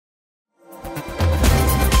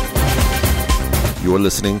You're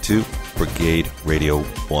listening to Brigade Radio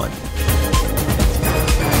 1.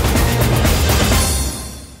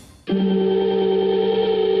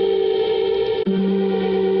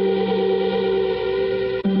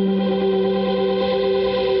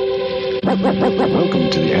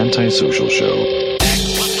 Welcome to the Antisocial Show.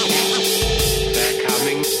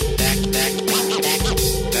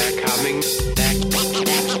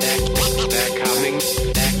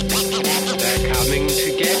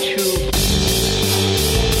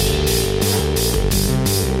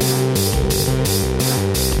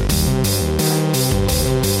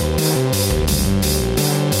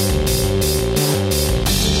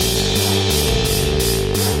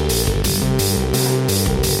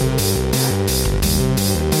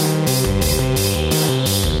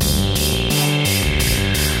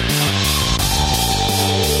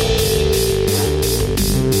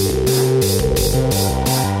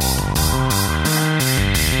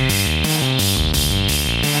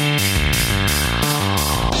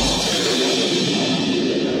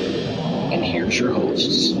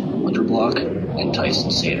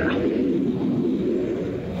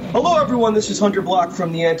 This is Hunter Block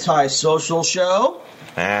from the Antisocial Show.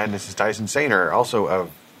 And this is Tyson Sainer, also of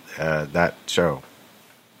that show.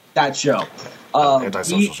 Antisocial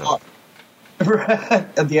Show.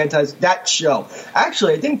 That show.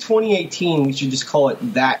 Actually, I think 2018 we should just call it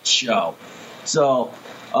That Show. So,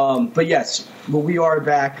 but yes, we are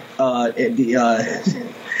back. We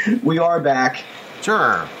are back.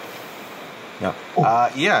 Sure.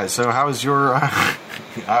 Yeah. So how is your...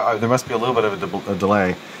 there must be a little bit of a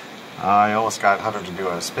delay. I almost got Hunter to do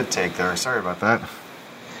a spit take there. Sorry about that.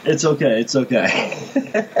 It's okay.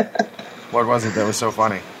 What was it that was so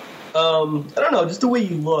funny? I don't know. Just the way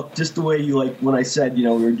you look. Just the way you, like, when I said, we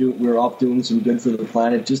were off doing some good for the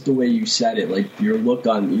planet. Just the way you said it, like your look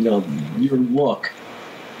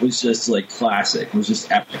was just like classic. It was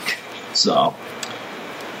just epic. So.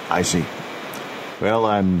 I see. Well,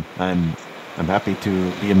 I'm happy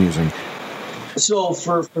to be amusing. So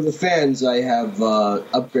for the fans, I have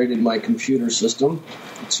upgraded my computer system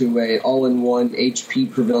to a all-in-one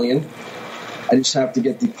HP Pavilion. I just have to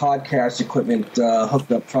get the podcast equipment hooked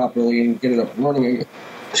up properly and get it up and running.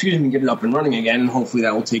 Get it up and running again. And hopefully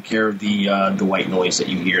that will take care of the white noise that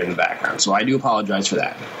you hear in the background. So I do apologize for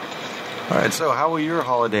that. All right. So how were your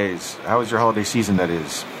holidays? How was your holiday season? That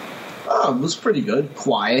is. It was pretty good.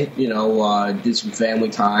 Quiet. Did some family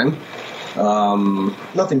time.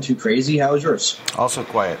 Nothing too crazy. How was yours? Also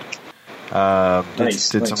quiet. Did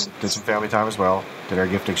some family time as well. Did our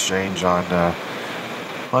gift exchange on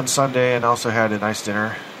Sunday, and also had a nice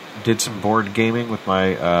dinner. Did some board gaming with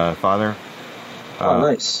my father.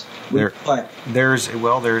 Nice. There's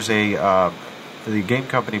a the game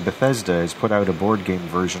company Bethesda has put out a board game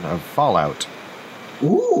version of Fallout.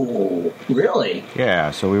 Ooh, really?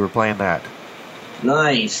 Yeah. So we were playing that.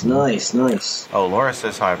 Nice. Oh, Laura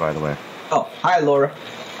says hi, by the way. Oh, hi, Laura.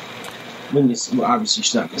 Obviously,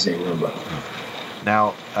 she's not in the same room, but...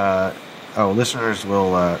 Now, listeners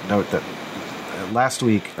will note that last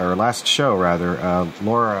show,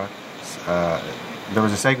 Laura, there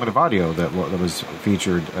was a segment of audio that was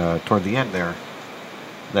featured toward the end there,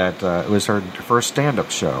 that it was her first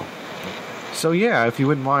stand-up show. So, yeah, if you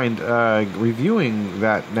wouldn't mind reviewing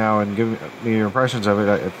that now and giving me your impressions of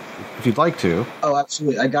it, if you'd like to. Oh,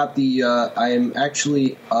 absolutely. I got the. I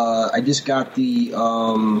just got the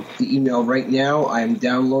email right now. I am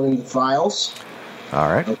downloading the files. All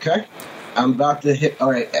right. Okay. I'm about to hit.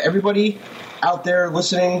 All right, everybody out there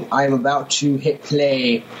listening, I am about to hit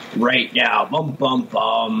play right now. Bum bum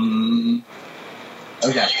bum. Okay.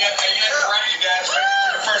 Are you guys ready for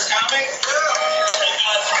your first comic?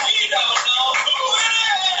 We don't know who it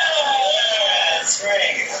is. That's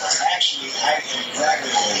right. Actually, I can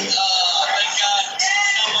exactly what it is. Thank God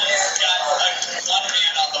someone's got one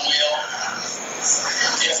hand on the wheel.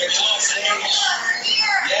 It's a close age.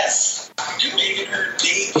 Yes. Making her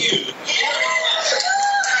debut. Brand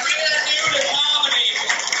new to comedy.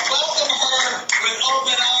 Welcome her with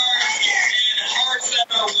open arms and hearts that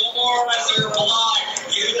are warm as her blood.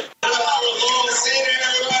 Give it up for Laura Sainer,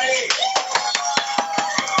 everybody.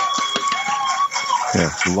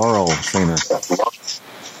 Yeah, Laurel Sainer.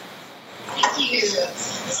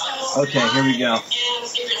 Okay, here we go. I like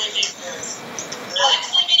to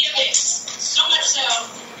play video games. So much so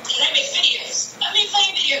that I make videos of me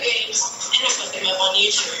playing video games and I put them up on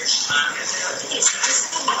YouTube.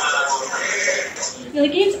 The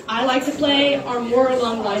games I like to play are more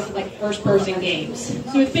along the lines of like first-person games.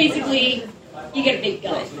 So it's basically you get a big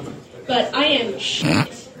gun. But I am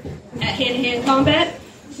shit at hand-to-hand combat.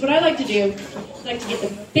 So what I like to do is I like to get the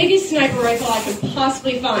biggest sniper rifle I can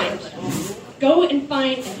possibly find. Go and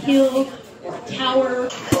find a hill or a tower.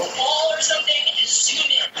 wall or something and just zoom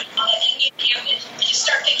in on that Indian campus and just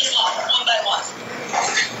start picking them off one by one.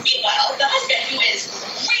 Meanwhile, the husband, who is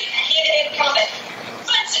great at hand-to-hand combat,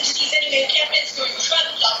 runs into these enemy encampments going,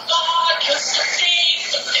 trud-la-la, kill some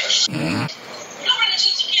things, look at their shit. You know where the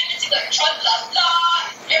teach encampments is like,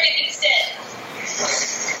 trud-la-la, everything's dead.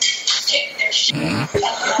 Take their shit.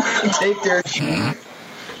 Take their shit.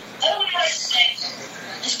 Other one I like to say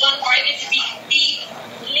is one where I get to be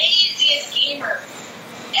the laziest gamer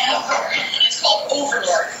ever, and it's called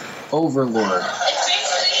Overlord. Overlord. It's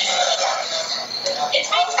basically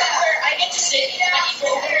where I get to sit in my evil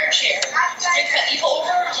over chair, drink my evil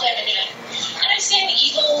over lemonade, and I send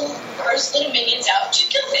evil first little minions out to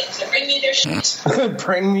kill things and bring me their shit.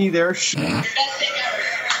 Bring me their shit. Best thing ever.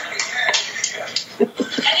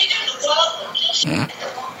 And they do love shit.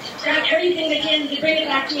 Grab everything they can to bring it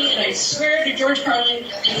back to me, and I swear to George Carlin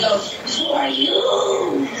and go, "Who are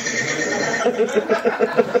you?" They'll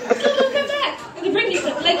come back and they bring me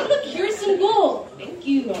stuff like, "Look, here's some gold. Thank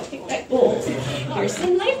you. I'll take that gold. Here's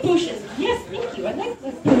some life potions. Yes, thank you. I like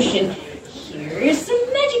life potion. Here's some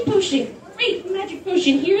magic potion. Great magic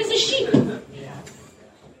potion. Here's a sheep. What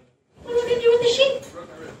am I gonna do with the sheep?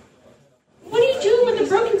 What are you doing with a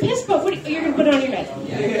broken piss boat? You're going to put it on your head.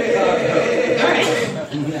 All right.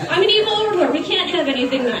 I'm an evil overlord. We can't have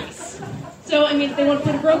anything nice. So, I mean, if they want to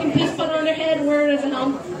put a broken piss boat on their head and wear it as a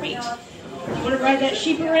helm, great. If you want to ride that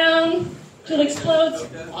sheep around till it explodes,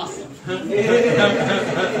 awesome. But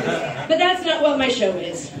that's not what my show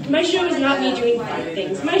is. My show is not me doing fun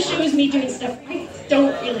things. My show is me doing stuff I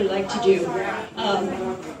don't really like to do.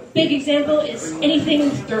 Big example is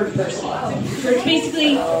anything third person. Where it's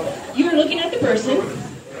basically you're looking at the person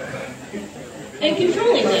and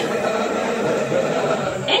controlling them.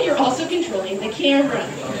 And you're also controlling the camera.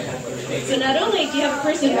 So not only do you have a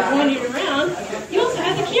person wandering around, you also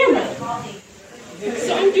have the camera.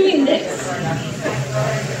 So I'm doing this.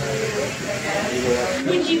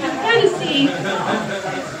 Which you can kind of see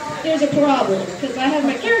there's a problem. Because I have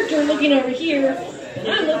my character looking over here, and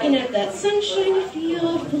I'm looking at that sunshiny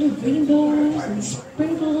field full of rainbows and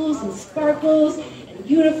sprinkles and sparkles and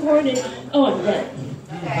unicorn and, oh, I'm dead.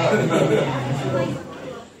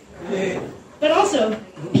 But also,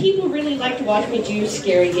 people really like to watch me do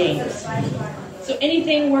scary games. So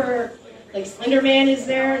anything where, like, Slender Man is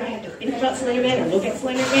there and I have to think about Slender Man or look at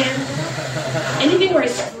Slender Man, anything where I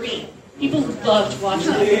scream, people love to watch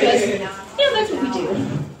that because, you know, that's what we do.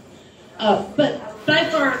 But by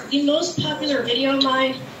far, the most popular video of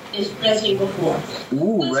mine is Resident Evil 4.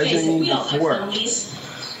 Ooh, Resident Evil 4. Zombies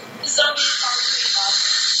are pretty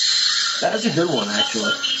awesome. That is a good one,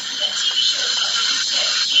 actually.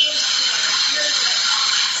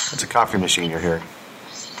 It's a coffee machine you're hearing.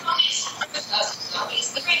 Zombies.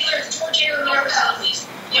 The regular torture zombies.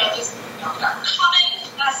 You know, this common,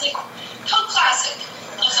 classic, cult classic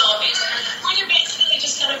of zombies. Where you're basically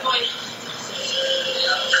just kind of going.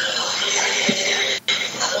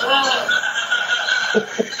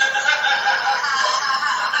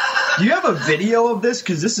 Do you have a video of this?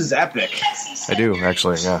 Because this is epic. I do,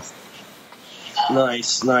 actually, yeah.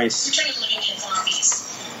 Nice, nice. Return of the Living Dead zombies.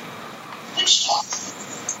 Which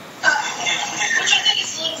I think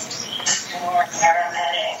is linked to more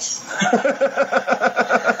paramedics. I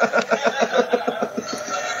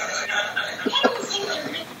don't think they're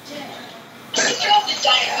really dead. I think they're all the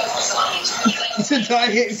Diet Coke zombies.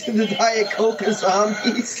 The Diet Coke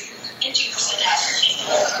zombies. And 2%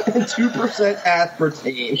 aspartame. 2%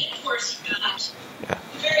 aspartame. And of course, you've got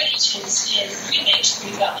variations in remakes where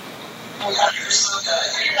you've got runners.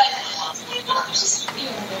 Where you're like, there's a zombie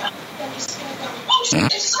over there. I'm just gonna go, oh shit,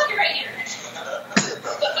 there's a zombie right here.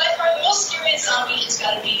 But by far, the most scariest zombie has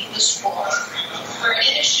got to be the Swarm, where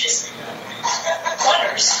it is just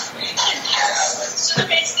runners. So they're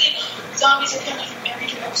basically zombies are coming from every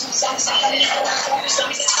direction. Zombies are coming in over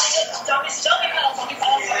zombies are coming in. Zombies are jumping out. Zombies are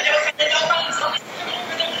coming over. Don't run. Zombies are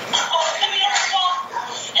coming over. Oh, coming over the wall.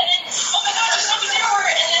 And then, oh my god, there's zombies everywhere.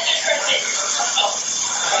 And then there's Crescent. Oh.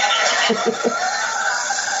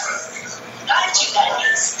 I have 2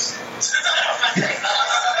 diabetes.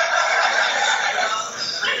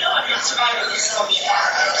 I know I'm not surviving this zombie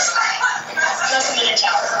apocalypse. Unless I'm in a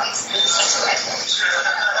tower. That's right.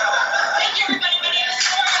 Thank you, everybody. My name is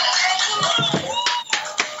Laura.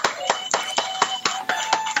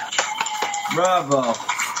 Bravo.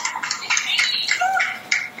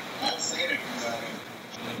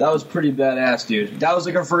 That was pretty badass, dude. That was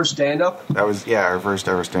like her first stand-up? That was, yeah, her first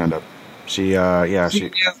ever stand-up. She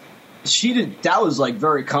she did. That was like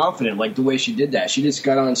very confident, like the way she did that. She just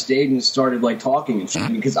got on stage and started like talking and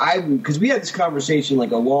shit. Because we had this conversation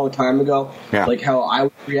like a long time ago, like how I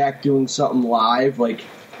would react doing something live, like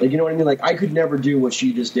you know what I mean. Like I could never do what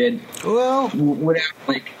she just did. Well, without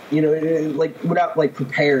like without like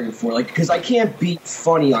preparing for because I can't be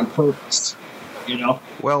funny on purpose. You know.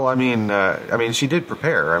 Well, I mean, she did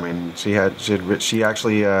prepare. I mean, she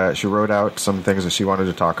actually wrote out some things that she wanted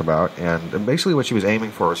to talk about, and basically what she was aiming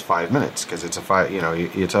for was 5 minutes because it's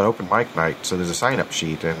it's an open mic night, so there's a sign up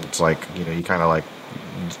sheet, and it's like you kind of like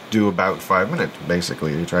do about 5 minutes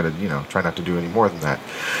basically. You try not to do any more than that.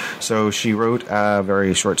 So she wrote a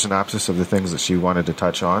very short synopsis of the things that she wanted to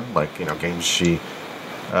touch on, like games she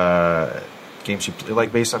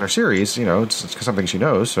like based on her series, it's something she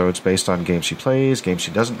knows, so it's based on games she plays, games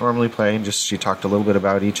she doesn't normally play, and she talked a little bit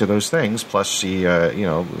about each of those things. Plus, she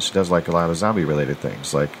she does like a lot of zombie related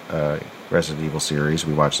things, like Resident Evil series.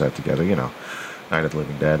 We watched that together, Night of the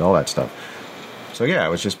Living Dead, all that stuff. So yeah,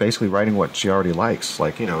 it was just basically writing what she already likes.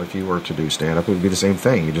 Like if you were to do stand up, it would be the same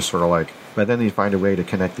thing. You just sort of like, but then you find a way to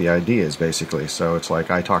connect the ideas, basically. So it's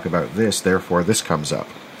like I talk about this, therefore this comes up.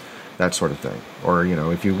 That sort of thing. Or,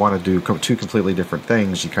 if you want to do two completely different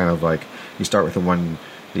things, you kind of like, you start with the one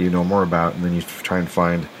that you know more about, and then you try and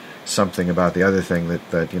find something about the other thing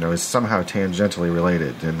that is somehow tangentially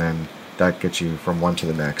related, and then that gets you from one to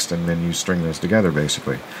the next, and then you string those together,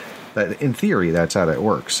 basically. That, in theory, that's how that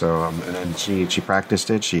works. So, and then she practiced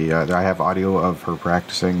it. I have audio of her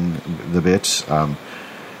practicing the bits, and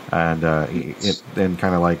it then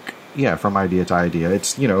kind of like, from idea to idea.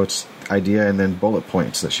 It's, it's idea and then bullet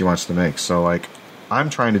points that she wants to make. So like I'm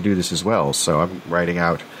trying to do this as well. So I'm writing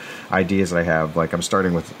out ideas that I have. Like I'm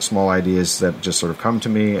starting with small ideas that just sort of come to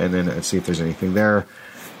me, and then see if there's anything there,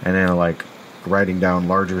 and then like writing down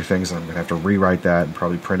larger things, and I'm gonna have to rewrite that and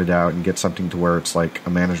probably print it out and get something to where it's like a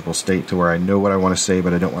manageable state to where I know what I want to say,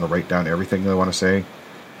 but I don't want to write down everything that I want to say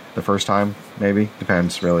the first time. Maybe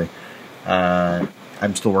depends really.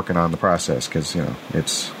 I'm still working on the process because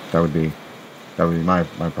that would be my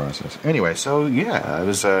process. Anyway, so yeah,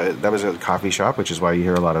 that was a coffee shop, which is why you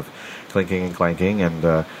hear a lot of clinking and clanking and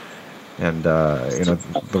the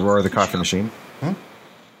roar of the coffee machine.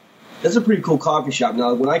 That's a pretty cool coffee shop.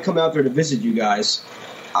 Now, when I come out there to visit you guys,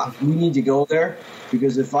 we need to go there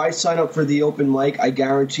because if I sign up for the open mic, I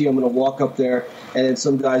guarantee I'm going to walk up there and then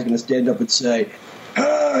some guy's going to stand up and say,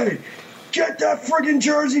 "Hey, get that friggin'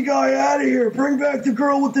 Jersey guy out of here! Bring back the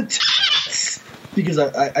girl with the tits!" Because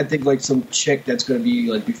I think like some chick that's going to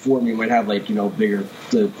be like before me might have like big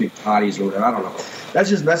toddies or whatever. I don't know. That's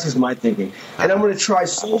just my thinking. And I'm going to try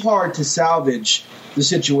so hard to salvage the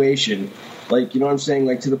situation, like what I'm saying,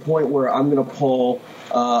 like to the point where I'm going to pull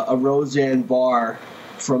a Roseanne Barr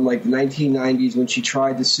from like the 1990s when she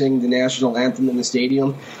tried to sing the national anthem in the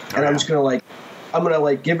stadium, and I'm just going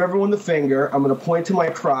to give everyone the finger. I'm going to point to my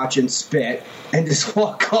crotch and spit and just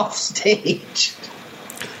walk off stage.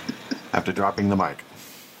 After dropping the mic.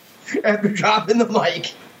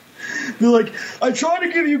 Be like, I try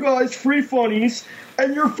to give you guys free funnies,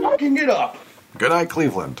 and you're fucking it up. Good night,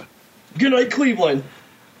 Cleveland.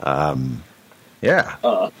 Yeah.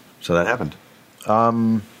 So that happened.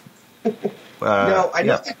 Now, I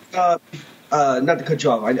know not to cut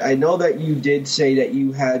you off, I know that you did say that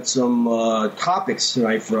you had some topics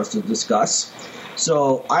tonight for us to discuss.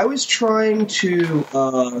 So I was trying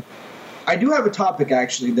to... I do have a topic,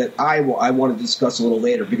 actually, that I want to discuss a little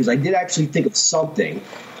later, because I did actually think of something,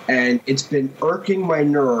 and it's been irking my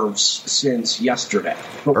nerves since yesterday.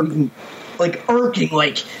 But we can, like, irking,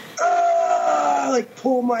 like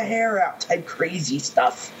pull my hair out type crazy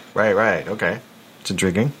stuff. Right, okay. It's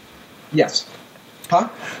intriguing. Yes. Huh?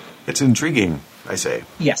 It's intriguing, I say.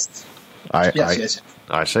 Yes. Yes.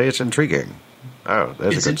 I say it's intriguing. Oh,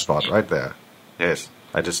 there's a good spot right there. Yes.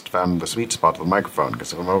 I just found the sweet spot of the microphone,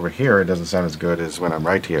 because if I'm over here, it doesn't sound as good as when I'm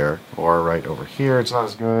right here. Or right over here, it's not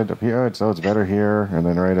as good. Up here, so it's better here. And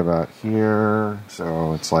then right about here.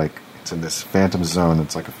 So it's like, it's in this phantom zone.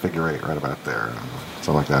 It's like a figure eight right about there.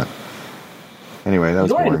 Something like that. Anyway, that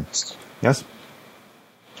was boring. Yes?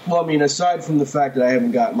 Well, I mean, aside from the fact that I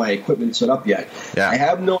haven't got my equipment set up yet, I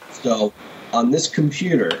have noticed, though, on this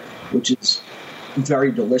computer, which is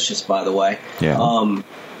very delicious, by the way,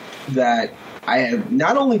 that... I have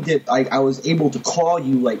not only did I was able to call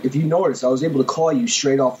you, like, if you notice, I was able to call you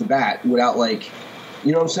straight off the bat without, like,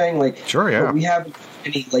 you know what I'm saying? Like, sure, yeah. We haven't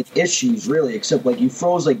any like issues really, except like you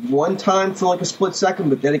froze like one time for like a split second,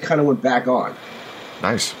 but then it kind of went back on.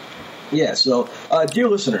 Nice. Yeah. So, dear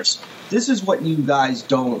listeners, this is what you guys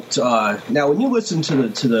don't. Now, when you listen to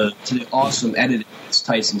the awesome editing, it's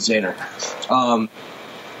Tyson Zaner.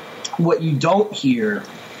 What you don't hear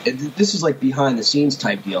this is like behind the scenes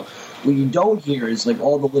type deal. What you don't hear is like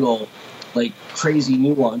all the little like crazy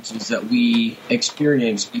nuances that we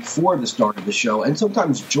experience before the start of the show, and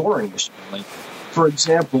sometimes during the show. Like, for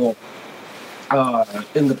example,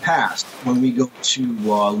 in the past, when we go to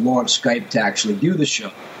launch Skype to actually do the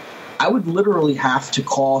show, I would literally have to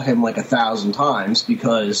call him like 1,000 times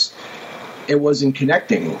because it wasn't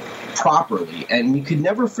connecting properly, and we could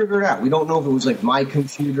never figure it out. We don't know if it was like my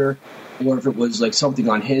computer or if it was like something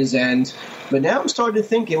on his end. But now I'm starting to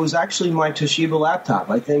think it was actually my Toshiba laptop.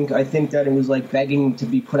 I think that it was like begging to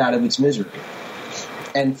be put out of its misery.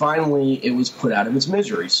 And finally, it was put out of its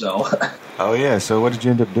misery, so... Oh, yeah, so what did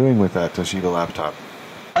you end up doing with that Toshiba laptop?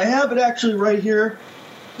 I have it actually right here,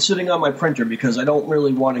 sitting on my printer, because I don't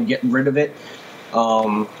really want to get rid of it,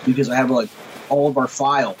 because I have like all of our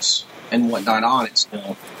files and whatnot on it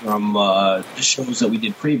still from the shows that we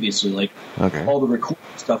did previously, like all the recording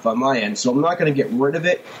stuff on my end. So I'm not going to get rid of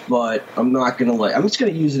it, but I'm not going to I'm just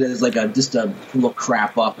going to use it as like just a look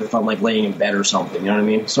crap up if I'm like laying in bed or something. You know what I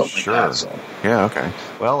mean? Something like that. So. Yeah. Okay.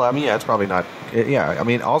 Well, I mean, yeah, it's probably not. Yeah. I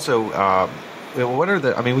mean, also. What are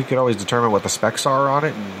the? I mean, we could always determine what the specs are on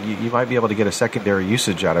it, and you might be able to get a secondary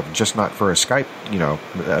usage out of it, just not for a Skype,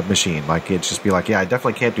 machine. Like it's just be like, yeah, I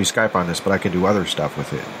definitely can't do Skype on this, but I can do other stuff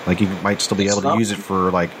with it. Like you might still be able to use it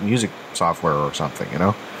for like music software or something,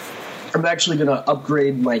 I'm actually going to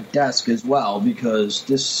upgrade my desk as well, because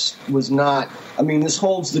this was not. I mean, this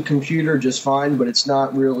holds the computer just fine, but it's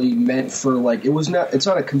not really meant for like it's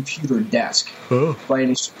not a computer desk by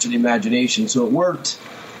any stretch of the imagination. So it worked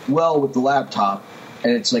well with the laptop,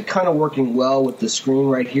 and it's like kind of working well with the screen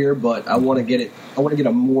right here, but I want to get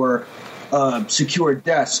a more secure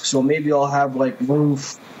desk, so maybe I'll have like room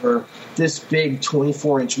for this big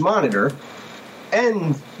 24-inch monitor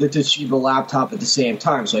and the Toshiba laptop at the same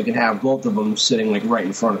time, so I can have both of them sitting like right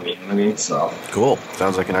in front of me. You know what I mean? So cool.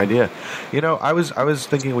 Sounds like an idea. I was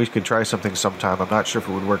thinking we could try something sometime. I'm not sure if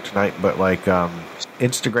it would work tonight, but like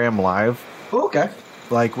Instagram Live. Okay.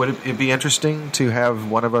 Like, would it be interesting to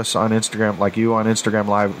have one of us on Instagram, like you on Instagram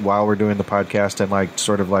Live, while we're doing the podcast, and like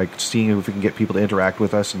sort of like seeing if we can get people to interact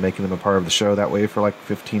with us and making them a part of the show that way for like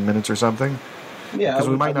 15 minutes or something? Yeah, because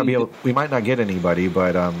we might not get anybody,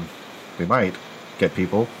 but we might get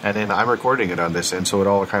people. And then I'm recording it on this end, so it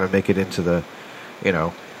all kind of make it into the,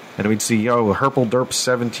 And we'd see,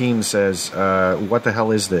 HerpleDerp17 says, what the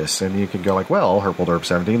hell is this? And you could go like, well,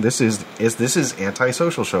 HerpleDerp17, this is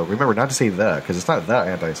Antisocial Show. Remember not to say the, because it's not the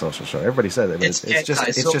Antisocial Show. Everybody said it, but it's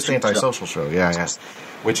just Antisocial Show. Yeah.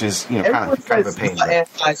 Which is, kind of a pain.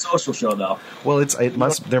 Antisocial Show, though. Well,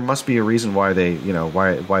 there must be a reason why they,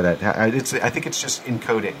 why that. I think it's just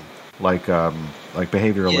encoding. Like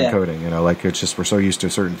behavioral encoding, like it's just we're so used to a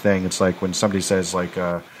certain thing. It's like when somebody says like,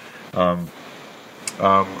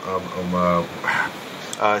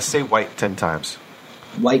 say white 10 times.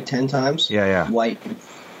 White 10 times? Yeah. White.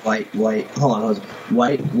 Hold on.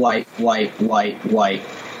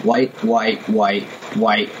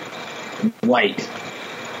 White.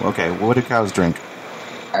 Okay, what do cows drink?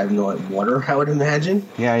 I have no idea. Water, I would imagine.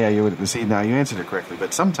 Yeah, you would. See, now you answered it correctly,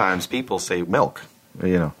 but sometimes people say milk,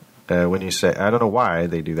 when you say, I don't know why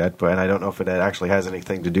they do that, but I don't know if it actually has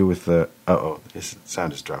anything to do with the, this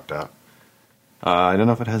sound just dropped out. I don't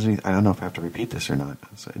know if it has any. I don't know if I have to repeat this or not.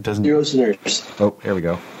 So it doesn't. Dear listeners. Oh, here we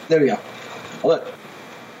go. There we go. Look,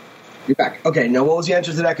 you're back. Okay, now what was the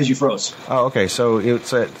answer to that? Because you froze. Oh, okay. So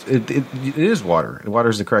it is water. Water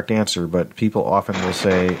is the correct answer, but people often will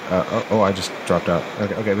say, I just dropped out.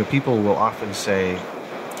 Okay, but people will often say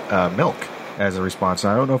milk as a response.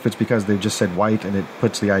 And I don't know if it's because they've just said white and it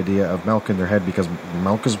puts the idea of milk in their head because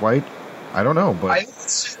milk is white. I don't know, but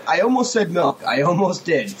I almost said milk. I almost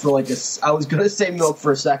did for like I was going to say milk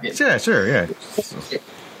for a second. Yeah, sure, yeah.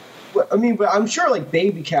 I mean, but I'm sure like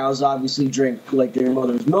baby cows obviously drink like their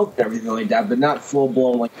mother's milk and everything like that, but not full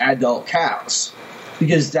blown like adult cows,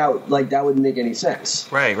 because that wouldn't make any sense.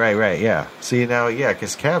 Right, yeah. See now, yeah,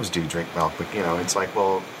 because calves do drink milk, but it's like,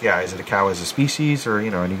 well, yeah, is it a cow as a species, or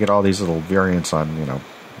and you get all these little variants on,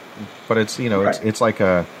 but it's right. it's like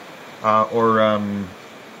a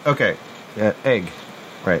okay. Yeah, egg,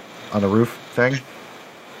 right, on the roof thing.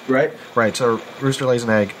 Right. So rooster lays an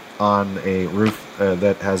egg on a roof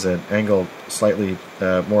that has an angle slightly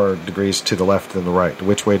more degrees to the left than the right.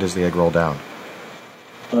 Which way does the egg roll down?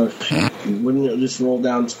 Wouldn't it just roll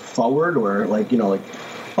down forward, or hold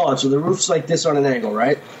on, so the roof's like this on an angle,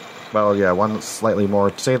 right? Well, yeah, one slightly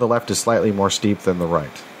more. Say the left is slightly more steep than the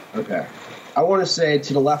right. Okay. I want to say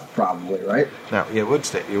to the left, probably, right? No, you would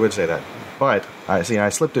say that. But I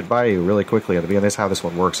slipped it by you really quickly at the beginning. That's how this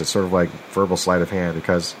one works. It's sort of like verbal sleight of hand,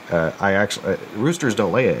 because roosters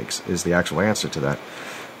don't lay eggs is the actual answer to that.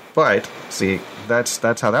 But see, that's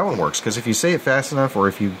how that one works. Because if you say it fast enough, or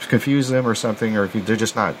if you confuse them or something, or if they're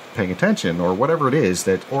just not paying attention, or whatever it is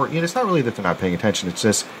it's not really that they're not paying attention. It's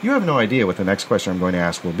just you have no idea what the next question I'm going to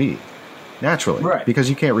ask will be, naturally, Right. because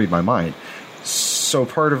you can't read my mind. So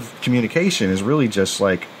part of communication is really just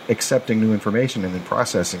like accepting new information and then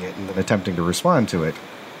processing it and then attempting to respond to it.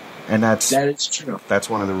 And That is true. that's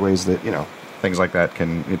one of the ways that things like that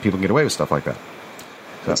people can get away with stuff like that.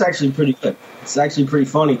 So. It's actually pretty good. It's actually pretty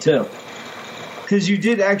funny, too. Because you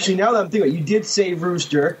did actually, now that I'm thinking about it, you did say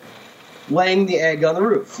rooster laying the egg on the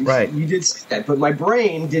roof. Right. You did say that, but my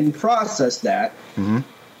brain didn't process that. Mm-hmm.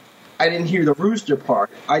 I didn't hear the rooster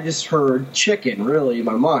part. I just heard chicken, really, in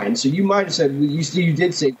my mind. So you might have said, you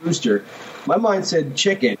did say rooster. My mind said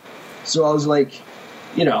chicken. So I was like,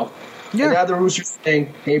 Yeah. And now the rooster's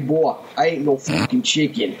saying, hey, boy, I ain't no fucking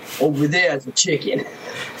chicken. Over there's a chicken.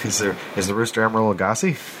 Is the rooster Emeril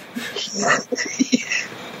Lagasse?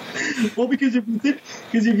 Well, because if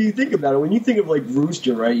you think about it, when you think of like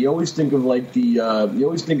rooster, right, you always think of like you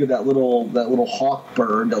always think of that little hawk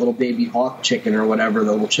bird, that little baby hawk chicken or whatever,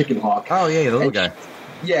 the little chicken hawk. Oh yeah, the little guy.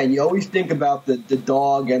 Yeah, and you always think about the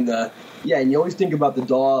dog and the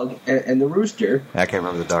rooster. I can't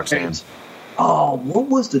remember the dog's name. Oh, what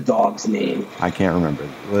was the dog's name? I can't remember.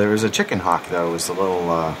 Well, there was a chicken hawk though. It was the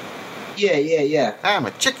little. Yeah. I'm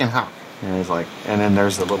a chicken hawk. And he's like, and then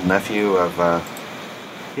there's the little nephew of.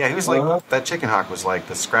 Yeah, he was like that. Chicken hawk was like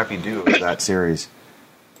the Scrappy Doo of that series.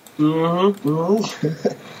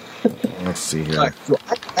 Mm-hmm. Let's see here. Right, so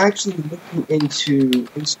I'm actually looking into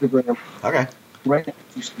Instagram Okay. right now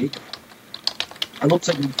as you speak. It looks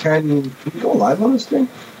like can we go live on this thing?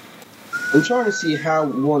 I'm trying to see how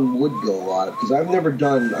one would go live because I've never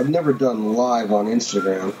done live on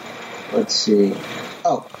Instagram. Let's see.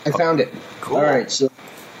 Oh, I found it. Cool. All right, so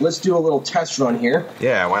let's do a little test run here.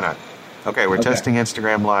 Yeah, why not? Okay, we're testing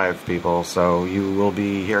Instagram Live, people. So you will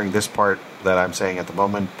be hearing this part that I'm saying at the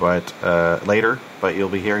moment, but later. But you'll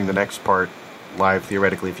be hearing the next part live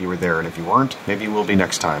theoretically if you were there, and if you weren't, maybe you will be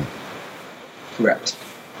next time. Correct.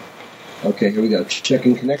 Okay, here we go.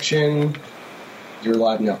 Checking connection. You're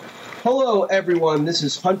live now. Hello, everyone. This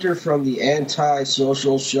is Hunter from the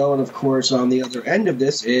Anti-Social Show, and of course, on the other end of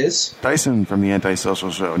this is Tyson from the Anti-Social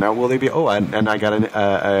Show. Now, will they be? Oh, and I got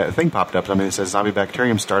a thing popped up. I mean, it says Zombie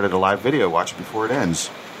Bacterium started a live video. Watch before it ends.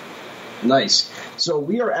 Nice. So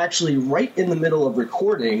we are actually right in the middle of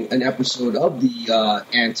recording an episode of the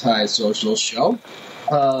Anti-Social Show.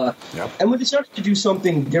 Yep. And we decided to do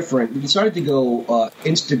something different. We decided to go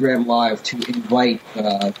Instagram Live to invite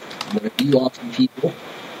you awesome people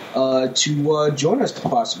to join us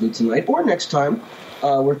possibly tonight or next time.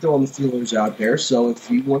 We're throwing the feelers out there. So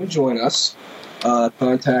if you want to join us,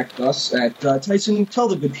 contact us at Tyson. Tell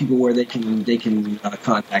the good people where they can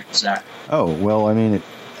contact us at. Oh, well, I mean,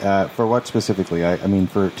 for what specifically? I mean,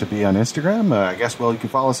 to be on Instagram, I guess. Well, you can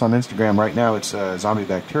follow us on Instagram right now. It's Zombie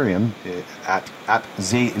Bacterium at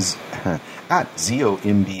ZOMBIE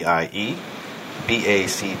BACTERIUM,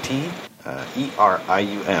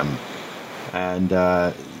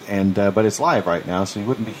 and but it's live right now, so you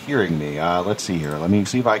wouldn't be hearing me. Let's see here. Let me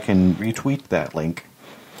see if I can retweet that link,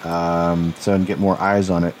 so I can get more eyes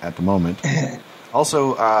on it at the moment.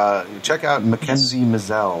 Also, check out Mackenzie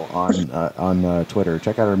Mazzell on Twitter.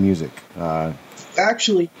 Check out her music.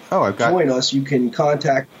 Actually, join us. You can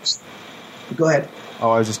contact us. Go ahead. Oh,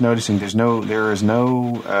 I was just noticing. There is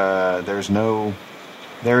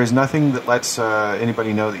nothing that lets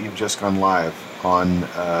anybody know that you've just gone live on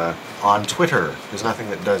Twitter. There's nothing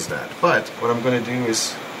that does that. But what I'm going to do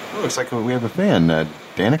is, it looks like we have a fan,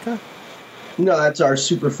 Danica. No, that's our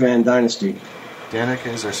Superfan Dynasty. Danica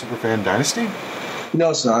is our Superfan Dynasty? No,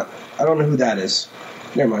 it's not. I don't know who that is.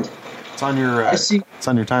 Never mind. It's on your. I see. It's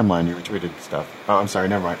on your timeline. You retweeted stuff. Oh, I'm sorry.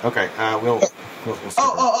 Never mind. Okay. We'll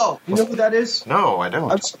You know who that is? No, I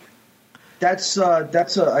don't. I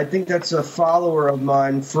think that's a follower of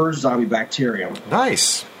mine for Zombie Bacterium.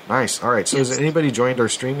 Nice. All right. So has anybody joined our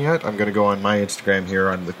stream yet? I'm going to go on my Instagram here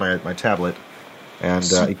with my tablet, and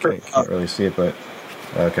you can't really see it, but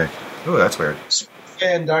okay. Oh, that's weird.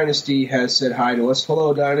 Superfan Dynasty has said hi to us.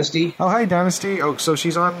 Hello, Dynasty. Oh, hi, Dynasty. Oh, so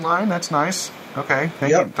she's online. That's nice. Okay.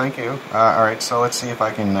 Thank you. All right. So let's see if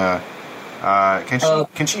I can.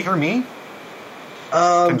 Can she hear me?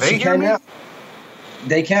 Can they hear me? Now.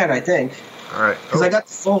 They can, I think. All right. Because I got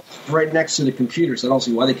the phone right next to the computer, so I don't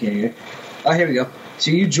see why they can't hear. Oh, here we go. So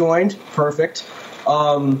you joined. Perfect.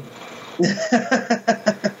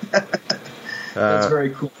 That's very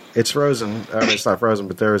cool. It's frozen. It's not frozen,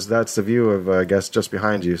 but that's the view of, I guess, just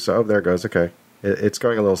behind you. So, there it goes. Okay. It's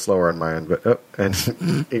going a little slower on my end, but it's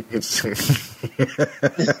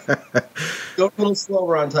Go a little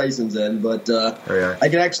slower on Tyson's end, but yeah. I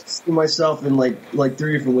can actually see myself in like 3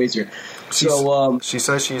 different ways here. So she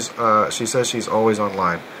says she's always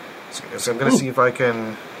online. So I'm going to see if I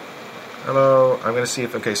can. Hello, I'm going to see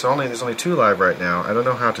if So there's only 2 live right now. I don't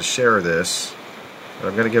know how to share this, but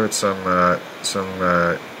I'm going to give it I'm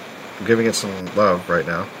giving it some love right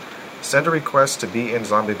now. Send a request to be in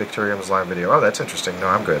Zombie Victorium's live video. Oh, that's interesting. No,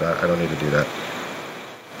 I'm good. I don't need to do that.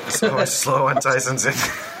 Slow on Tyson's in.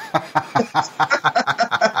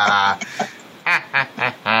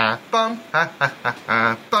 Bum, bum,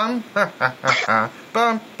 bum,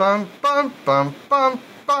 bum, bum, bum, bum,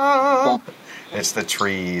 bum. It's the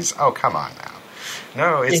trees. Oh, come on now.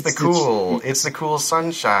 No, it's the cool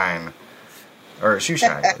sunshine. Or shoe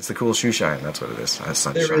shine. It's the cool shoe shine. That's what it is.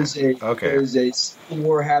 Sunshine. there is a civil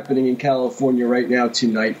war happening in California right now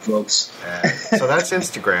tonight, folks. So that's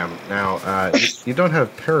Instagram. Now, you don't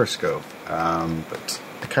have Periscope, but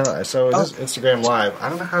kind of. So is this Instagram Live? I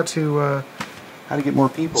don't know how to get more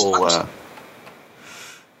people.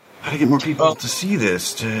 How to get more people to see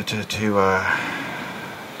this?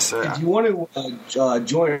 If you want to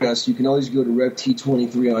join us, you can always go to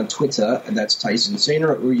RevT23 on Twitter, and that's Tyson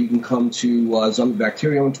Saner, or you can come to Zombie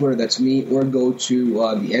Bacterium on Twitter, that's me, or go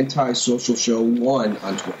to the Anti-Social Show 1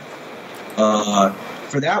 on Twitter.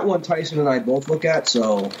 For that one, Tyson and I both look at,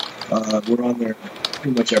 so we're on there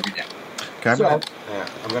pretty much every day. Okay,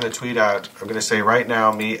 I'm going to tweet out, I'm going to say right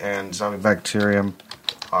now, me and Zombie Bacterium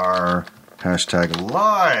are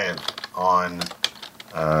 #live on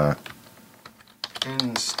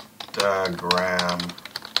Instagram,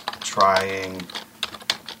 trying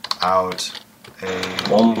out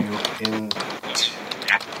a new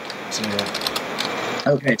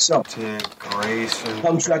Okay, so integration.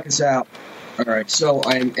 come check us out. All right, so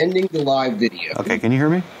I am ending the live video. Okay, can you hear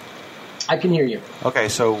me? I can hear you. Okay,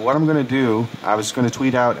 so what I'm going to do, I was going to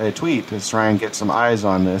tweet out a tweet to try and get some eyes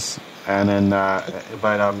on this, and then,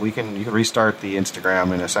 you can restart the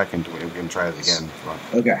Instagram in a second. We can try it again.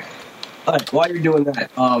 Okay. While you're doing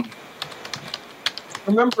that,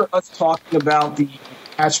 remember us talking about the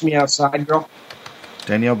Catch Me Outside girl?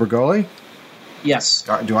 Danielle Bergoli? Yes.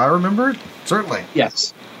 Do I remember it? Certainly.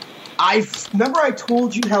 Yes. Remember I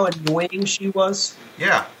told you how annoying she was?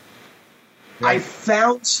 Yeah. I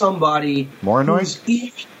found somebody more annoying?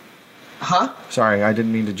 Huh? Sorry, I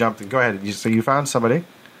didn't mean to jump. Go ahead. So you found somebody?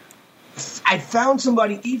 I found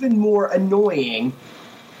somebody even more annoying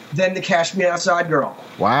than the Catch Me Outside girl.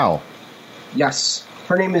 Wow. Yes.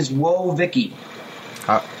 Her name is Whoa Vicky.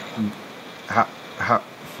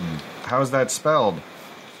 How's that spelled?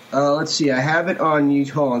 Let's see. I have it on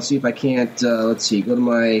YouTube. Hold on. See if I can't. Let's see. Go to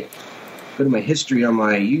my history on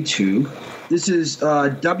my YouTube. This is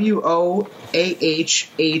WOAHH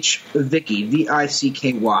Vicky,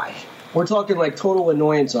 VICKY. We're talking like total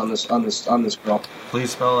annoyance on this girl.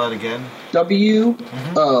 Please spell that again.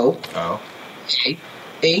 WOAHH.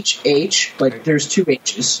 Like there's 2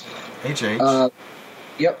 H's. HH.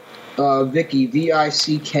 Yep. Vicky,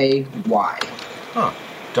 VICKY. Huh.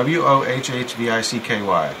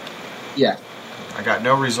 WOHHVICKY. Yeah. I got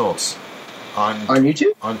no results on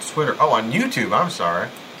YouTube. On Twitter. Oh, on YouTube. I'm sorry.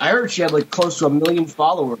 I heard she had like close to 1 million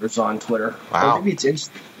followers on Twitter. Wow. Or maybe it's Insta.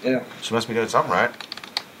 Yeah. She must be doing something right.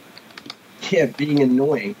 Yeah, being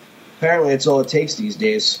annoying. Apparently, it's all it takes these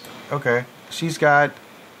days. Okay. She's got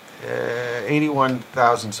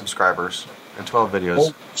 81,000 subscribers and 12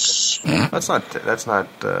 videos. That's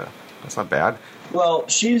not bad. Well,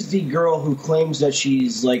 she's the girl who claims that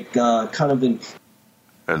she's like kind of in.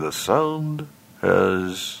 And the sound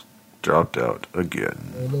has dropped out again.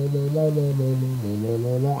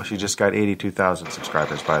 She just got 82,000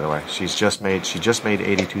 subscribers, by the way. She just made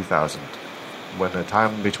 82,000. When the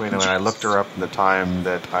time between when I looked her up and the time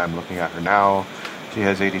that I'm looking at her now, she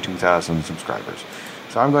has 82,000 subscribers.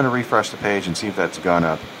 So I'm going to refresh the page and see if that's gone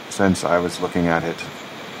up since I was looking at it.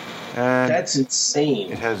 And that's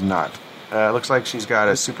insane. It has not. It looks like she's got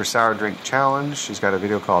a Super Sour Drink Challenge. She's got a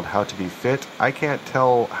video called How to Be Fit. I can't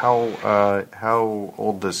tell how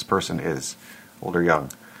old this person is. Old or young.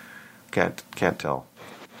 Can't tell.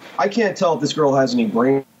 I can't tell if this girl has any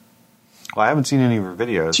brain. Well, I haven't seen any of her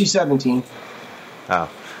videos. She's 17. Oh.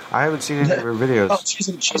 I haven't seen any of her videos. Oh,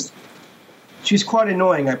 she's quite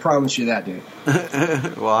annoying, I promise you that, dude.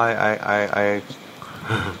 Well, I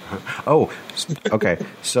oh, okay.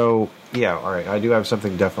 So, yeah, all right. I do have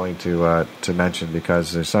something definitely to mention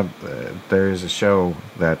because there is a show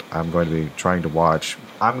that I'm going to be trying to watch.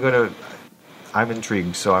 I'm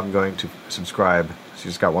intrigued, so I'm going to subscribe.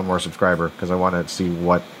 She's got one more subscriber because I want to see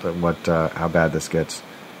how bad this gets.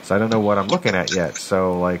 So I don't know what I'm looking at yet.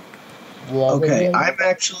 So, like... Okay, I'm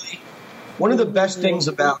actually... One of the best things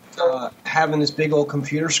about having this big old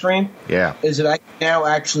computer screen is that I can now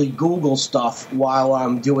actually Google stuff while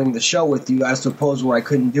I'm doing the show with you, as opposed to where I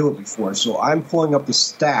couldn't do it before. So I'm pulling up the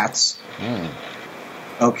stats.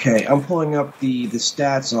 Okay, I'm pulling up the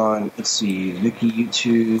stats on, let's see, Viki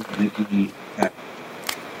YouTube, Viki...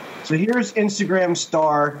 So here's Instagram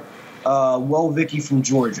star, Viki from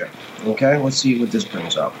Georgia. Okay, let's see what this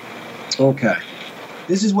brings up. Okay,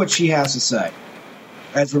 this is what she has to say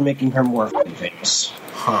as we're making her more famous.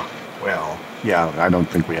 Huh. Well, yeah, I don't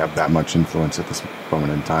think we have that much influence at this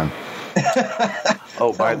moment in time.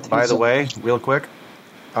 Oh, by the way, real quick,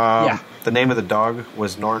 the name of the dog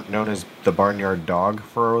was known as the Barnyard Dog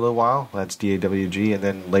for a little while. That's DAWG, and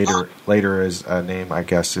then later his name, I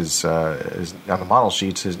guess, is on the model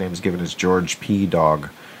sheets. His name is given as George P. Dog.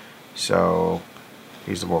 So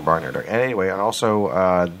he's the more Barnyard Dog. And anyway, and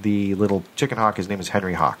also the little chicken hawk, his name is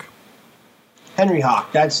Henry Hawk. Henry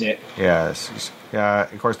Hawk, that's it. Yes.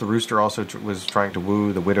 Of course, the rooster also was trying to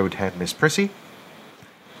woo the widowed hen, Miss Prissy,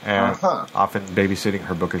 and often babysitting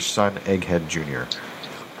her bookish son, Egghead Jr.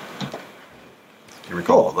 You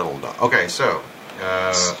recall a little dog. Okay, so,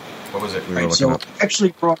 what was it we were looking up? I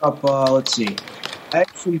actually brought up, let's see. I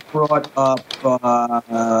actually brought up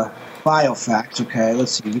Biofacts, okay,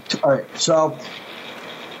 let's see.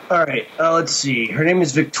 Let's see. Her name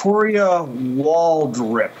is Victoria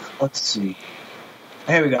Waldrip. Let's see.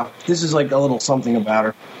 Here we go. This is like a little something about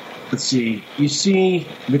her. Let's see. You see,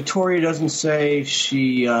 Victoria doesn't say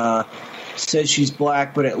she says she's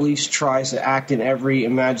black, but at least tries to act in every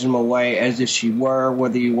imaginable way as if she were.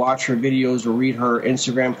 Whether you watch her videos or read her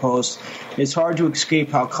Instagram posts, it's hard to escape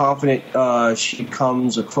how confident she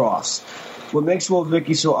comes across. What makes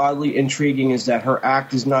Viki so oddly intriguing is that her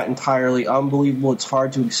act is not entirely unbelievable. It's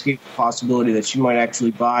hard to escape the possibility that she might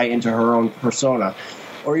actually buy into her own persona.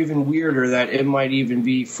 Or even weirder, that it might even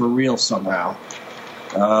be for real somehow.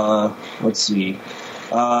 Let's see.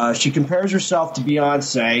 She compares herself to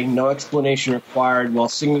Beyonce, no explanation required, while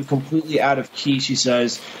singing completely out of key. She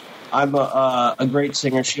says, I'm a great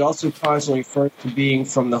singer. She also constantly refers to being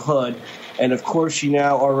from the hood. And of course, she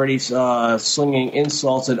now already slinging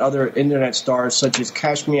insults at other internet stars such as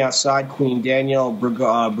Cash Me Outside Queen Danielle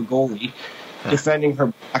Bregoli, defending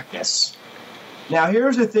her blackness. Now,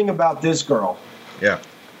 here's the thing about this girl. Yeah.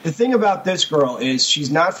 The thing about this girl is she's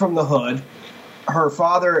not from the hood. Her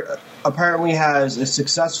father apparently has a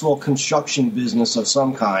successful construction business of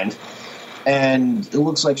some kind, and it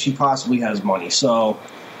looks like she possibly has money. So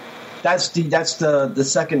that's the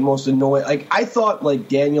second most annoying. Like, I thought, like,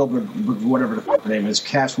 Danielle, whatever the fuck her name is,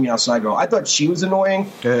 Cash Me Outside girl, I thought she was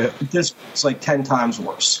annoying. This is like 10 times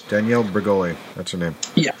worse. Danielle Bregoli, that's her name.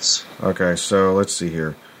 Yes. Okay, so let's see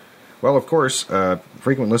here. Well, of course,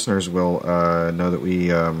 frequent listeners will know that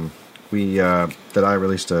that I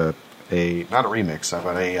released not a remix,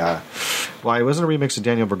 but it wasn't a remix of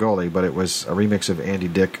Danielle Bregoli, but it was a remix of Andy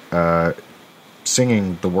Dick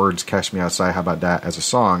singing the words "Cash Me Outside," how about that, as a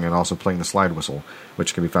song, and also playing the slide whistle,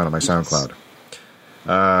 which can be found on my SoundCloud.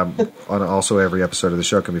 Also, every episode of the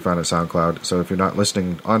show can be found on SoundCloud. So if you're not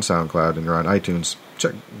listening on SoundCloud and you're on iTunes,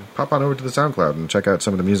 pop on over to the SoundCloud and check out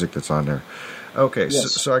some of the music that's on there. Okay,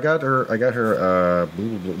 yes. so I got her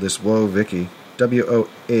this Viki,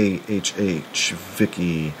 WOAHH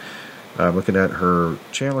Viki. I'm looking at her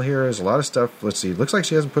channel here. There's a lot of stuff. Let's see. Looks like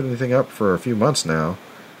she hasn't put anything up for a few months now.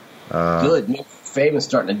 Good. Fame is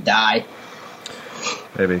starting to die.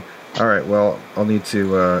 Maybe. All right. Well, I'll need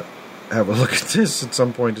to have a look at this at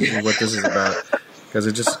some point to see what this is about, because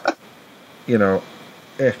it just, all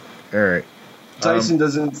right.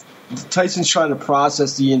 Tyson's trying to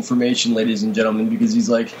process the information, ladies and gentlemen, because he's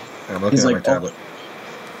like, I'm looking at my tablet.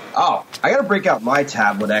 Oh, I got to break out my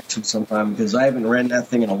tablet actually sometime, because I haven't ran that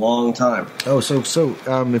thing in a long time. Oh, so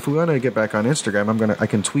if we want to get back on Instagram, I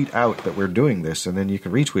can tweet out that we're doing this, and then you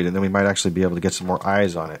can retweet it, and then we might actually be able to get some more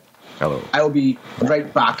eyes on it. Hello. I will be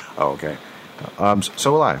right back. Oh, okay.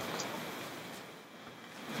 So will I.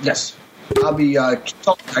 Yes. I'll be talking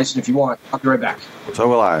to Tyson if you want. I'll be right back. So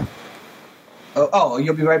will I. Oh,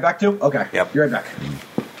 you'll be right back too? Okay. Yep. Be right back.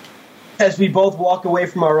 As we both walk away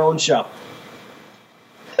from our own show.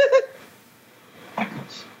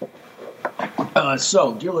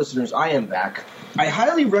 So, dear listeners, I am back. I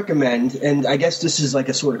highly recommend, and I guess this is like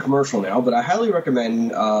a sort of commercial now, but I highly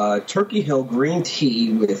recommend Turkey Hill green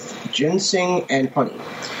tea with ginseng and honey.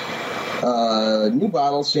 New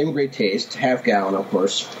bottle, same great taste, half gallon, of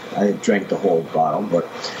course. I drank the whole bottle, but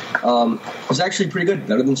it's actually pretty good,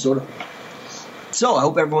 better than soda. So I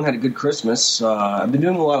hope everyone had a good Christmas. I've been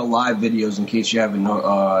doing a lot of live videos in case you haven't,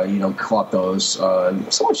 caught those. So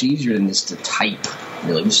much easier than this to type,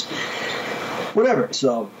 really. Just whatever.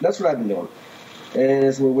 So that's what I've been doing. And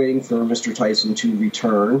as we're waiting for Mr. Tyson to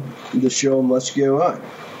return, the show must go on,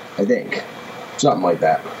 I think. Something like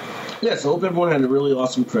that. Yeah, so I hope everyone had a really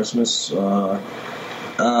awesome Christmas. I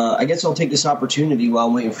guess I'll take this opportunity while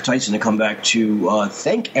I'm waiting for Tyson to come back to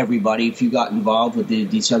thank everybody if you got involved with the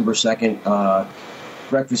December 2nd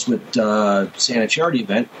Breakfast with Santa charity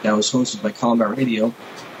event that was hosted by Combat Radio.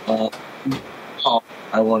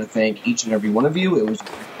 I want to thank each and every one of you. It was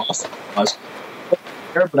awesome. I was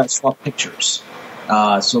there, but I saw pictures.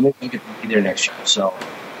 So maybe I get to be there next year. So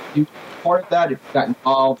if you part of that, if you got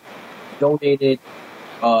involved, donated,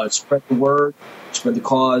 spread the word, spread the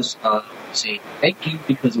cause, say thank you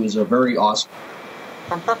because it was a very awesome.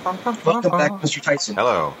 Welcome back, Mr. Tyson.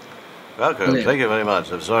 Hello. Welcome. Hello. Thank you very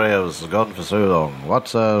much. I'm sorry I was gone for so long.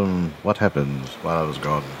 What happened while I was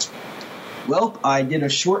gone? Well, I did a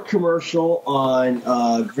short commercial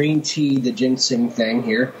on green tea, the ginseng thing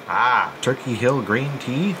here. Turkey Hill green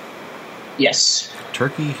tea? Yes.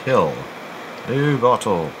 Turkey Hill. New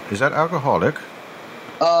bottle. Is that alcoholic?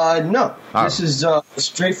 No. Oh. This is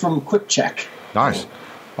straight from Quick Check. Nice.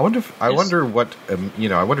 I wonder if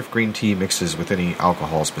green tea mixes with any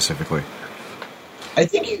alcohol specifically. I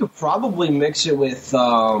think you could probably mix it with,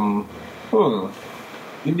 maybe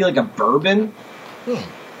like a bourbon.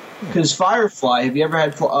 Because Firefly, have you ever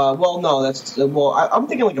had, I'm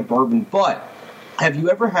thinking like a bourbon, but have you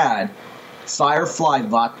ever had Firefly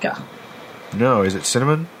vodka? No, is it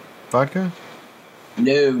cinnamon vodka?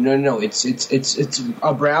 No. It's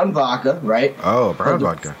a brown vodka, right? Oh, brown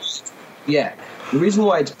vodka. Yeah. The reason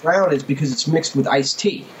why it's brown is because it's mixed with iced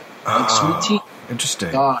tea. Like sweet tea.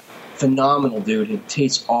 Interesting. God, phenomenal, dude. It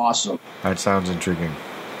tastes awesome. That sounds intriguing.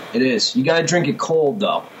 It is. You gotta drink it cold,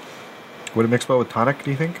 though. Would it mix well with tonic,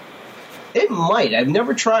 do you think? It might. I've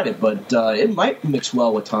never tried it, but it might mix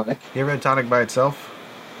well with tonic. You ever had tonic by itself?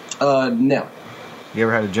 No. You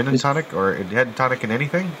ever had a gin and tonic, or it had tonic in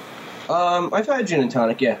anything? I've had gin and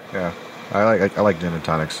tonic, yeah. Yeah, I like gin and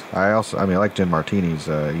tonics. I like gin martinis.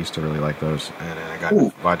 I used to really like those, and then I got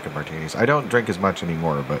vodka martinis. I don't drink as much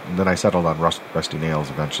anymore, but then I settled on rusty nails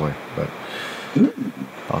eventually. But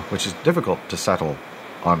which is difficult to settle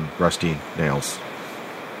on rusty nails.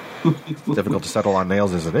 Difficult to settle on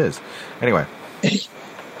nails as it is. Anyway.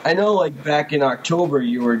 I know, like, back in October,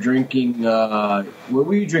 you were drinking, what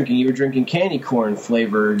were you drinking? You were drinking candy corn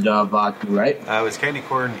flavored vodka, right? It was candy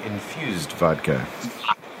corn infused vodka.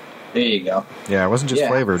 There you go. Yeah, it wasn't just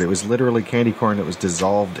flavored. It was literally candy corn that was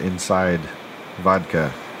dissolved inside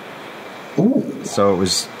vodka. Ooh. So it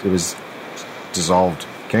was dissolved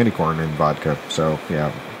candy corn in vodka. So,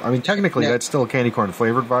 yeah. I mean, technically, that's still candy corn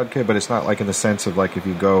flavored vodka, but it's not like in the sense of, like, if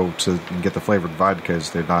you go to get the flavored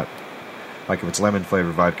vodkas, they're not... Like if it's lemon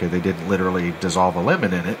flavored vodka, they didn't literally dissolve a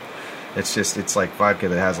lemon in it. It's like vodka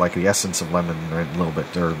that has like the essence of lemon or a little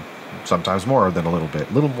bit, or sometimes more than a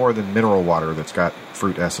little more than mineral water that's got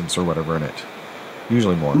fruit essence or whatever in it.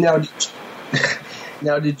 Usually more. Now,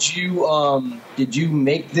 did you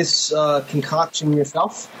make this concoction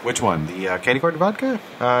yourself? Which one? The candy corn vodka?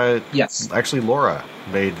 Yes. Actually, Laura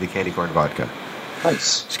made the candy corn vodka.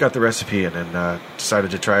 Nice. She got the recipe and then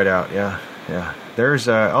decided to try it out. Yeah. There's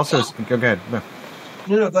also... Go ahead.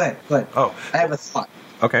 No, go ahead. Oh. I have a thought.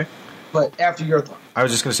 Okay. But after your thought. I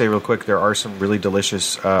was just going to say real quick, there are some really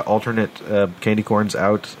delicious alternate candy corns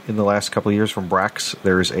out in the last couple of years from Brax.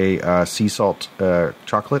 There's a sea salt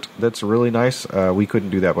chocolate that's really nice. We couldn't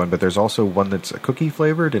do that one, but there's also one that's cookie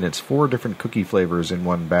flavored, and it's 4 different cookie flavors in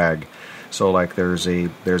one bag. So, like, there's a